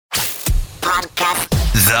podcast.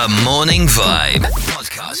 The Morning Vibe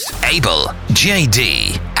podcast. Abel,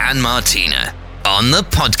 JD, and Martina on the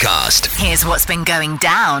podcast. Here's what's been going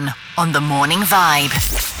down on The Morning Vibe.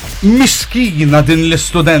 Miskina din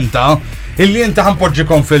l-istudenta illi inta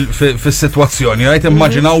ħanpoġġikom fil-situazzjoni, right?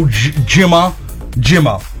 Immaġinaw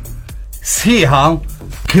ġimma sħiħa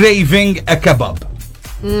craving a kebab.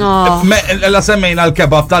 No. La semmejna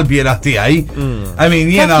l-kebab tal-bieraħ tiegħi. I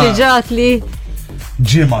mean, jena ġatli.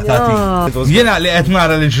 ġimma tati. Jena li qed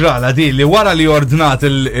nara l-ġrala di li wara li ordnat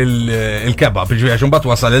il-kebab, ġvija xumbat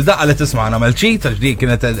wasal il-daqqa li tisma' nagħmel cheat, għax di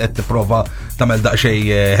kienet qed tipprova tagħmel daqsxejn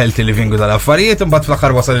healthy living u tal-affarijiet, imbagħad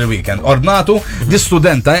fl-aħħar wasal il-weekend. Ordnatu di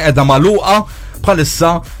studenta qiegħda magħluqa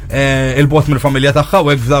bħalissa il-bot mill-familja tagħha u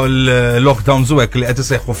hekk f'daw il-lockdowns u hekk li qed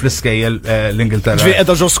iseħħu fl-iskejjel l-Ingilterra. Ġifieri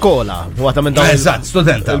qiegħda ġo skola, waqta minn dawn. Eżatt,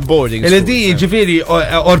 studenta. Il-boarding. Li di ġifieri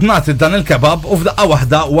ordnat dan il-kebab u f'daqqa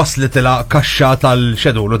waħda waslitilha kaxxa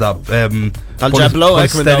tal-xedulu ta' Tal-ġeblo,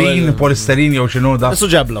 polisterin jew x'inhu da. Issu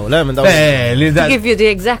ġeblo, le minn dawn. To give you the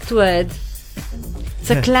exact word. It's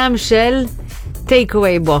a clamshell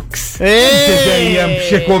takeaway box. Dejjem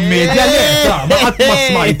xi kummedja le ma qatt ma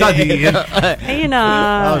smajta di. Ejna.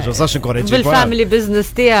 Ġo sax inkorreġi. Bil-family business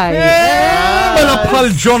tiegħi. Mela bħal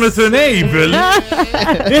Jonathan Abel.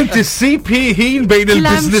 Inti ssib ħin bejn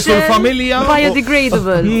il-business u l-familja.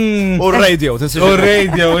 Biodegradable. U r-radio, tinsix. U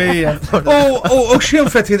radio hija. U x'in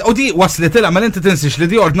fetħi u di waslitilha ma inti tinsix li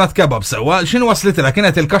di ordnat kebab sewwa, x'in waslitilha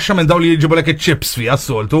kienet il-kaxxa minn dawn li jiġibu lek iċ-chips fiha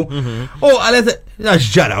s-soltu. U qalet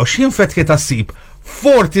għax ġara u x'in fetħi tassib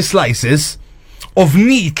 40 slices of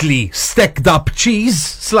neatly stacked up cheese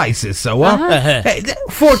slices, sewa.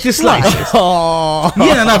 40 slices.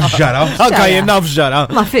 Jiena naf ġara. Anka jien naf ġara.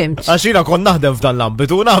 Ma fimx. Għaxina kon naħdem f'dan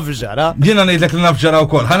l-ambitu, naf ġara. Jiena ngħidlek li naf ġara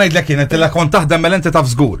wkoll. Ħanajdlek kienet illa kont taħdem mel inti taf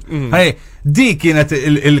żgur. Di kienet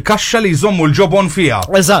il-kaxxa li jżommu l-ġobon fiha.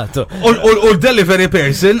 Eżatt. U l-delivery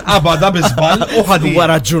person qabada biżball u ħadi.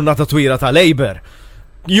 Wara ġurnata twila ta' labor.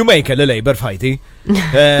 You make a labor fajti.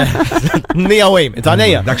 Nija wejm, ta'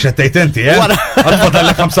 nejja. Dak xettejt inti, għadfadal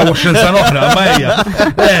li 25 san oħra, ma hija.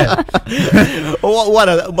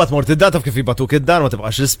 Wara, bat mort id-data kif jibatuk id-dar, ma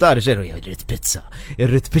tibqax l-isptar, ġeru, jirrit pizza.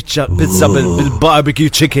 Irrit pizza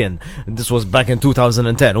bil-barbecue chicken. This was back in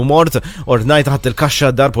 2010. U mort, ordnajt taħt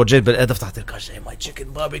il-kaxxa dar, poġġejt bil-edaf taħt il-kaxxa. My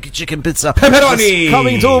chicken, barbecue chicken pizza. Pepperoni!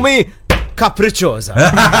 Coming to me. Kapriċoza.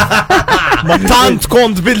 Ma tant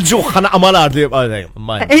kont bil-ġuħ ħana qamalar li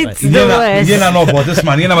Jena nobot,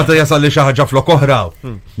 isman, jena ma jasal li xaħġa flok oħra.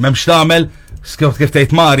 Memx tamel, kif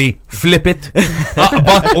tejt Mari, flip it,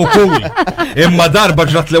 aqbat u kull. Imma darba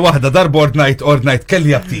ġrat li wahda, darba ordnajt,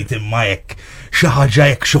 kelli aptit imma jek,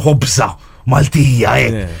 xaħġa jek xħobza. Maltija,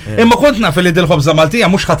 Imma kont naf li dil-ħobza Maltija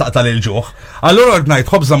mux ħataqta l-ġuħ. Allora ordnajt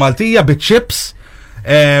ħobza Maltija bit-chips,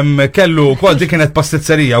 kellu kol di kienet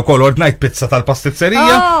pastizzerija u kol ordnajt pizza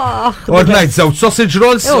tal-pastizzerija, ordnajt zewġ sausage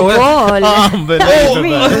rolls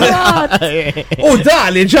u da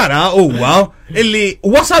li ġara huwa illi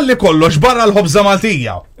wasal li kollox barra l-ħobza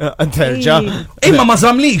Maltija. Terġa. Imma ma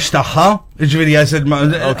zamlix taħħa, ġviri jasid ma.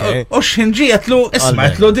 U xinġi għetlu, isma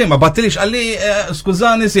għetlu dimma, battilix għalli,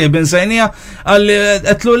 skużani si, binsajnija, għalli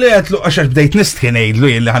għetlu li għetlu, għaxax bdejt nistħin għidlu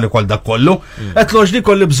jilli ħalli kol dak kollu, għetlu ġdi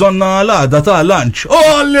kolli bżonna l-għada ta' lunch. U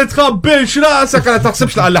għalli tħabbilx rasak, għalli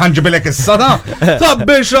taħsibx la għalli ħanġibilek issa ta'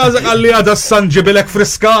 tħabbilx rasak għalli għada s-sanġibilek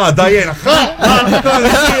friskada jena.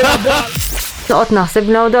 Noqgħod naħseb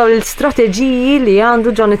daw l-istrateġiji li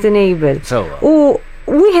għandu Jonathan Abel. U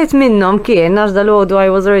wieħed minnhom kien għax dal-għodu I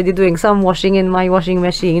was already doing some washing in my washing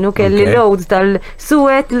machine u kelli load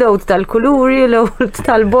tal-suwet, load tal-kuluri, load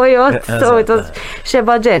tal-bojot, so it was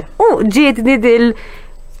xebaġen. U ġiet nidil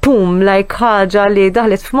pum like ħaġa li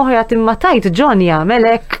daħlet f'moħħja imma tajt John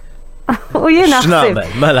jagħmelek. U jiena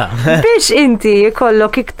biex inti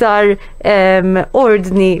kollok iktar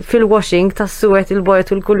ordni fil-washing tas-suwet,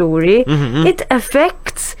 il-bojot u l-kuluri, it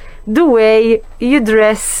affects the way you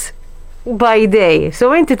dress by day.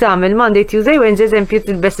 So inti tagħmel Monday, Tuesday, Wednesday, eżempju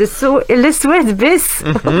tilbes l-iswed biss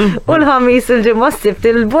u l-ħamis il-ġimgħa sibt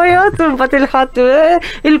il-bojot u mbagħad il-ħadd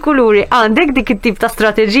il-kuluri. Għandek dik it-tip ta'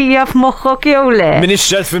 strateġija f'moħħok jew le? Min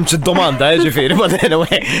ix-xelt fimx id-domanda, ġifieri, ma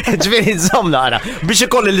ġifieri nżomm nara biex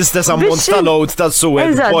ikolli l-istess ammont ta' load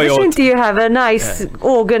tas-suwed bojot. Biex inti you have a nice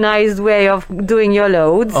organized way of doing your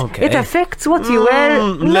loads. It affects what you wear.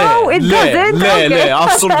 No, it doesn't. Le,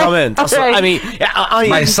 assolutament. I mean,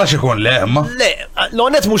 ma jistax ikun le. Le, ma. Le,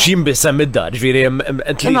 l-onet mux jimbissem id-dar, ġviri,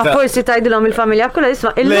 Imma forsi tajdilhom il-familja kollha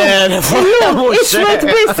isma' iswed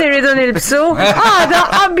biss iridu nilbsu. Għada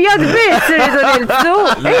abjad biss iridu nilbsu.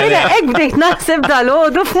 Hekk bdejt naħseb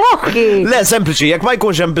dal-għodu f'moħħi. Le, sempliċi, jekk ma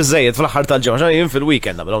jkunx hemm biżejjed fl-aħħar tal-ġimgħa, jien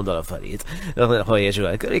fil-weekend nagħmilhom dal-affarijiet.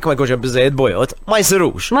 Jekk ma jkunx hemm biżejjed bojot, ma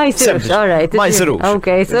jsirux. Ma jsirux, all right. Ma jsirux.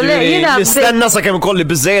 Okay, so jiena nistenna sakemm ikolli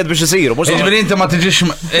biżejjed biex isiru. Ġifieri inti ma tiġix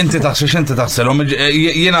inti taħsibx inti taħselhom.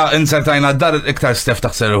 Jiena insertajna d-dar iktar stef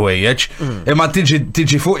taħsel ħwejjeġ, imma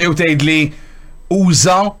tiġi fuq u tgħidli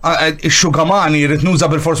uża ix-xugamani jrid nuża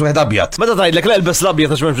bil-fors wieħed abjad. Meta tgħidlek le lbes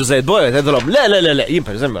l-abjad għax m'hemmx biżejjed bojgħod, tgħidilhom le, jien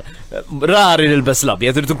pereżempju rari nilbes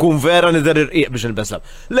l-abjad, irid ikun vera nidher irqiq biex nilbes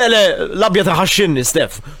l-abjad. Le, l-abjad ħaxxinni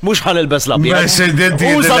Stef, mhux ħanilbes l-abjad.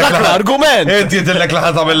 Uża dak l-argument. Inti jidillek li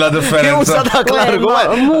ħad tagħmilha differenza. Uża dak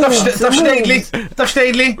l-argument. Taf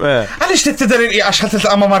x'tgħidli? Għaliex tidher irqiq għax ħad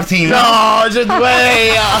tiltaqa' ma' Martina? No,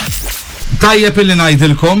 ġidwejja. Tajjeb illi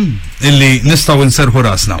ngħidilkom illi nistgħu nserħu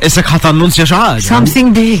rasna. Issek ħadd annunzja xi ħaġa. Something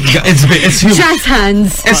big. It's big, it's huge. Jazz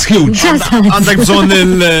hands. It's huge. Jazz hands. Għandek bżonn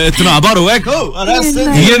il-tnabar u hekk.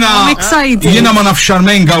 I'm excited. Jiena ma nafx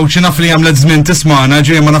Charmaine Gawċi naf li għamlet żmien tismana,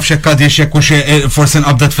 ġej ma nafx hekk għadix jekk forsi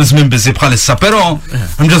nqabdet fi żmien biżi bħalissa, però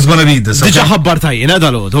I'm just gonna read this. Diġà ħabbar tajjin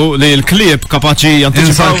dal-għodu li l-klieb kapaċi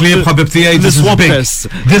Insa l-klieb ħabib tiegħi this is big.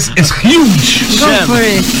 This is huge. Go for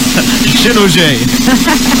it. X'inhu ġej?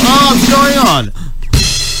 What's going on?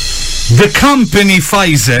 The company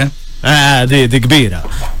Pfizer, di kbira.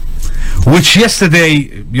 which yesterday,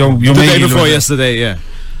 The day before yesterday, yeah.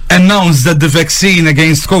 announced that the vaccine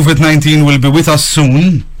against COVID-19 will be with us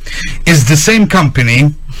soon, is the same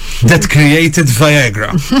company that created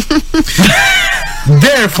Viagra.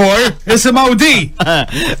 Therefore, isimaw di.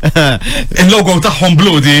 Il-logo taħħom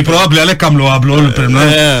blu di, probabli għalek għamlu għablu.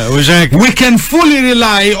 We can fully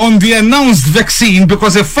rely on the announced vaccine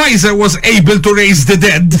because if Pfizer was able to raise the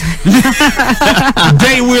dead,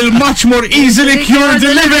 they will much more easily cure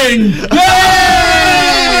the living.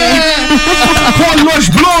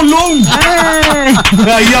 Kollox blollu.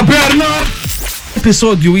 Ja Bernard.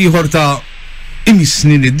 Episodju ieħor ta'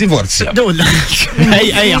 imisni id-divorzja.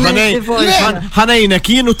 ħanajna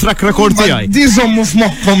kienu track record tiegħi. Di żommu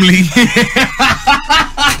f'moħħhom li.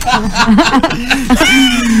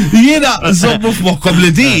 Jiena żommu f'moħħhom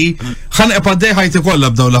li di ħanqeb għaddej ħajti kollha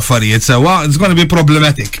b'daw l-affarijiet sewa, it's gonna be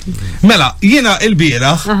problematic. Mela, jiena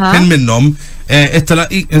l-bieraħ kien minnhom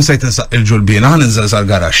it-talaqi insejt insaq il-ġulbina ħan inżel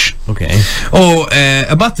sal-garax. U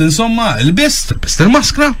bat insomma l-bist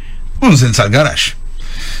il-maskra u nżil sal-garax.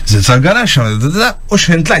 Zil sal-garax, u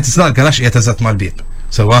xħin tlajt sal-garax jiet eżat mal-bib.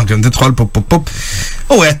 Sewa, kien tidħol pop.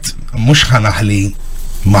 U għet, mux ħanaħli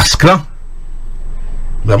maskra.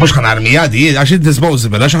 Mux ħan armija di, għax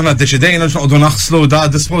disposable, għax ħana deċidejna ġnoqdu naħslu da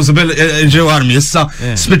disposable ġew armi. Issa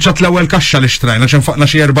spiċċat l-ewel kaxxa li xtrajna, ċen faqna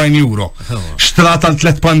xie 40 euro. Xtra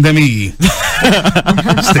tal-3 pandemiji.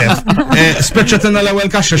 Stef, spiċċat inna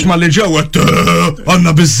l-ewel kaxxa xma li ġewet,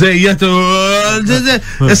 għanna bizzejiet.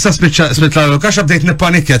 Issa spiċċat l-ewel kaxxa bdejt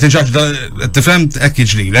nipanikja, tiġaġ tifemt ekki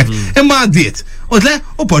ġrilek. Imma għaddiet. U tle,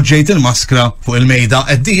 u poġġejt il-maskra fuq il-mejda,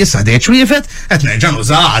 għeddi issa deċ wifet, etneġan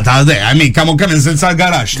użaħda, għamin, kamu kan nżil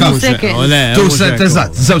sal-garax. 2 seconds.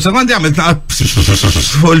 Eżatt, zew sekondi għamilt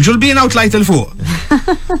fuq il-ġulbina u tlajt il-fuq.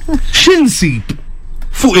 Xinsib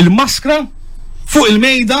fuq il-maskra, fuq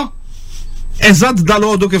il-mejda, eżatt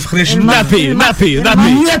dal-ħodu kif xrex. Napi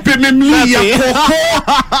mimlija koko,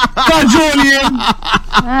 ta' Julian.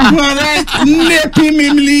 Nepi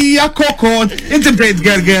mimlija kokon. Inti bdejt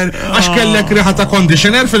gerger għax kellek riħa ta'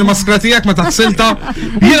 conditioner fil-maskra tiegħek ma taħsilta.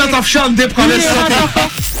 Jiena taf x'għandi bħalissa.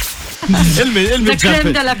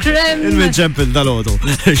 Il-mid-ġempil dal-ħodu.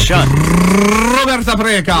 Roberta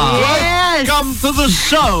Preka. Come to the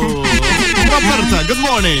show. Roberta, good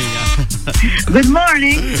morning. Good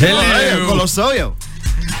morning. Kollo sojo.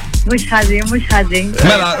 Mux ħadin.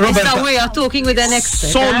 Mela, Roberta. We are talking with an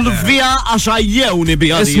expert. Solvija għaxajjewni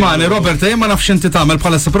bija. Ismani, Roberta, jemma nafx inti tagħmel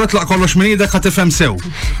bħala separat laq kollox minn idek ħatifhem sew.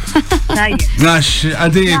 Nax,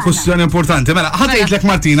 għadi kustjoni importanti. Mela, ħadejtlek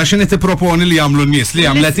Martina x'inhi tipproponi li jagħmlu n-nies li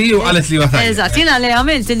għamlet u qalet li waħda. Eżatt, jiena li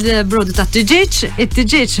għamilt il-brodu ta' t-tiġiġ,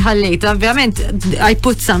 it-tiġiġ ħallejt, ovvjament, I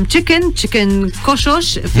put some chicken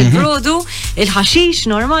koxox fil-brodu, il-ħaxix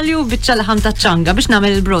normali u biċċa laħam ta' ċanga biex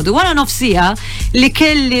nagħmel il-brodu. Wara nofsija li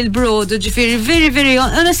kelli brodu ġifiri very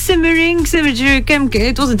on a simmering kem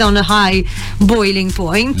it wasn't on a high boiling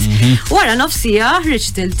point. Wara nofsija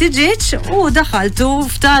ħriġt il-tiġiġ u daħaltu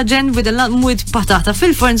f'taġen with patata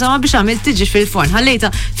fil-forn sama biex għamil tiġiġ fil-forn.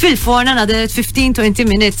 Ħallejta fil-forn another 15-20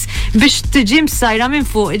 minutes biex tiġi msajra minn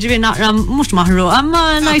fuq ġifiri naqra mux maħru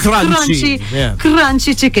amma nice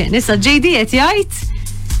crunchy chicken. Issa JD qed jgħid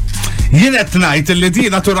Jien qed ngħid li di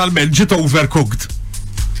naturalment ġiet overcooked.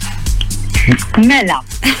 Mela,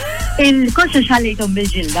 il-koxa xalejtom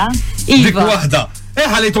bil-ġilda. Dik waħda.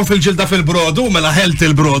 Ħalejthom fil-ġilda fil-brodu, mela ħelt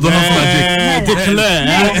il-brodu ħafna dik.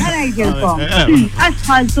 Ħanajdilkom.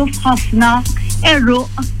 Asfaltu ħafna erruq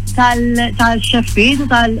tal-xeffiet u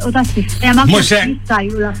tal-sistema Mhux hekk.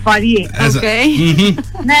 jistajju l-affarijiet. Okay.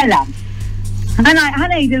 Mela,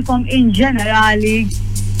 ħanajdilkom in ġenerali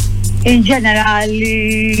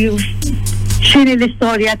xini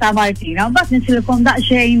l-istorja ta' Martina. U bat nisilkom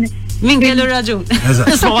daqxejn. Min kellu raġun.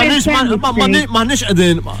 Ma nix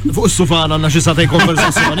għedin fuq s-sufan għanna xi satej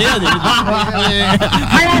konversazzjoni.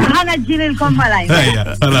 Ħana ġililkom malajn.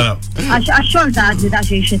 Għax-xorta għaddi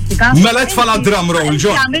daqxejn xistika. Mela tfala drum roll,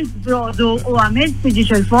 John. Għamilt brodu u għamilt tiġiġ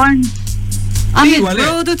il-forn. Għamilt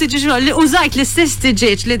brodu tiġiġ li użajt l-istess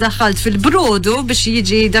tiġiġ li daħħalt fil-brodu biex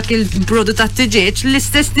jiġi dak il-brodu ta' tiġiġ,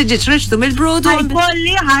 l-istess tiġiġ reċtu mill-brodu.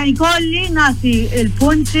 ħajkolli nasi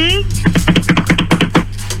il-punti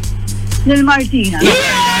lil-Martina.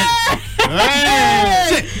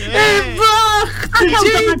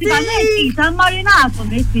 Marinato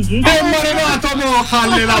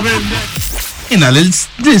ħalli la Jina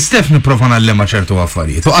l-Stef niprofa nallema ċertu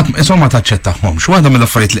affarijiet, u għatm insomma taċċettaħomx, waħda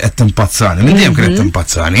mill-affarijiet li qed timpazzani, minn dejjem kienet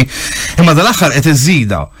timpazzani, imma dal-aħħar qed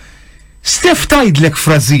iżida. Stef tajdlek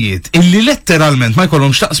frażijiet illi letteralment ma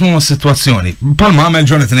jkollhomx taqsmu ma' situazzjoni. Palma għamel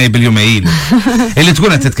Jonathan Abel jumejn. Illi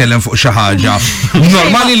tkun qed titkellem fuq xi ħaġa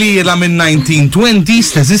normali li jiela minn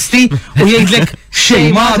 1920s teżisti u jgħidlek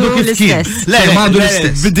xejn m'għadu kif kien. Xejn m'għadu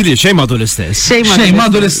l-istess. Biddili, xejn m'għadu l-istess. Xejn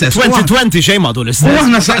m'għadu l-istess. 2020 xejn m'għadu U l-istess.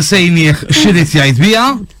 aħna saqsejnieh x'irid jgħid biha.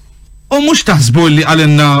 U mux taħsbu li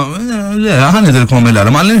għalinna, ħanidilkom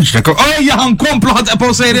il-għala, ma għallinx lekkom, ojja ħankomplu ħad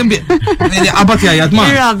epo sejrin bi. Għabat jgħajat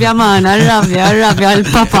ma. Rabja maħna, rabja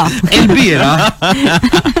l-papa. Il-bira.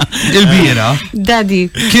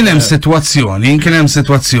 Daddy. Kienem situazzjoni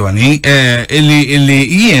illi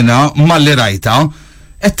jiena malli rajta,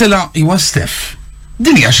 ettela jwa Stef,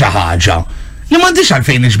 dinja xaħġa. Li m'għandix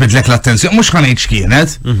għalfejn iġbidlek l-attenzjoni, mhux ħanejt x'kienet.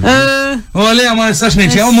 U għalija ma nistax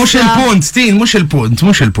ngħid, mhux il-punt, Tin, mhux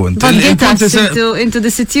il-punt. But get us into the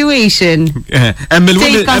situation.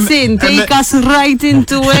 Take us in, take us right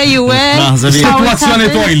into where you were. Situazzjoni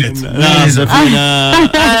toilet.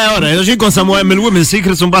 Ora, xi kon samu hemm il-Women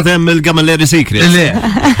Secrets u mbagħad hemm il-Gammelleri Secrets. Le,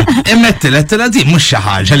 immettela di mhux xi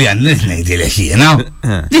ħaġa li għandi ngħidilek jiena.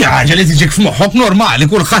 Di ħaġa li tiġik f'moħħok normali,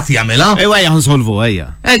 kulħadd jagħmilha. Ejwa ħansolvu ejja.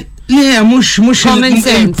 Le, mux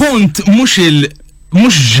il-punt,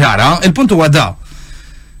 mux ġara, il-punt huwa da.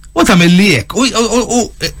 U tamil li jek, u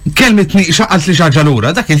kelmetni xaqqalt li xaġa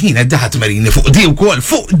l-ura, dak il-ħin għeddaħat marini fuq di u kol,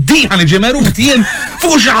 fuq di għan ġemerut jien,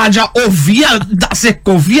 fuq xaġa ovvja, daqsek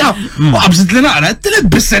ovvja, u għabżit li naqra, t-tilet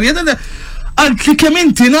bisserja, għalt li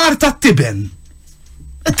keminti nar ta' tiben.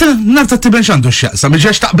 Nar ta' tiben xandu x-xaqsa,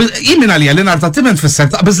 mġax taqbiz, jimin għalija li nar ta' tiben fisser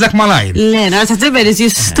taqbizlek malajr. Le, nar ta' tiben is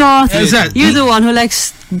you start, you're the one who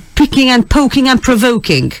likes picking and poking and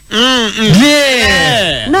provoking.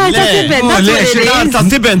 Le! Nar ta' tiben, Nar ta'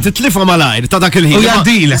 tiben titlifa malajr, ta' dak il-ħin. U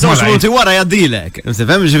jaddilek malajr. Minuti wara jaddilek.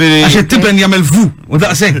 Għax il-tiben jamel vu, u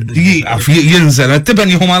daqsek jinżel,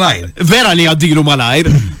 il-tiben jihu malajr. Vera li jaddilu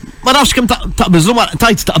malajr. Ma nafx kem taqbizlu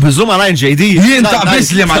malajr JD. Jien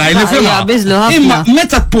taqbizli malajr li firma. Imma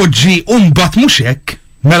meta tpoġġi umbat muxek,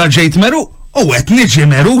 mela ġejt meru, u għet niġi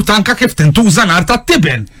meru tanka kif tintuża nar ta'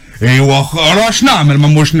 tiben. Ejwa, għarax namel, ma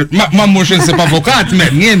mux insib avukat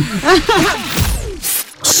men, jien.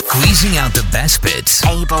 Squeezing out the best bits.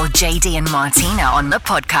 Abel, JD and Martina on the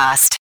podcast.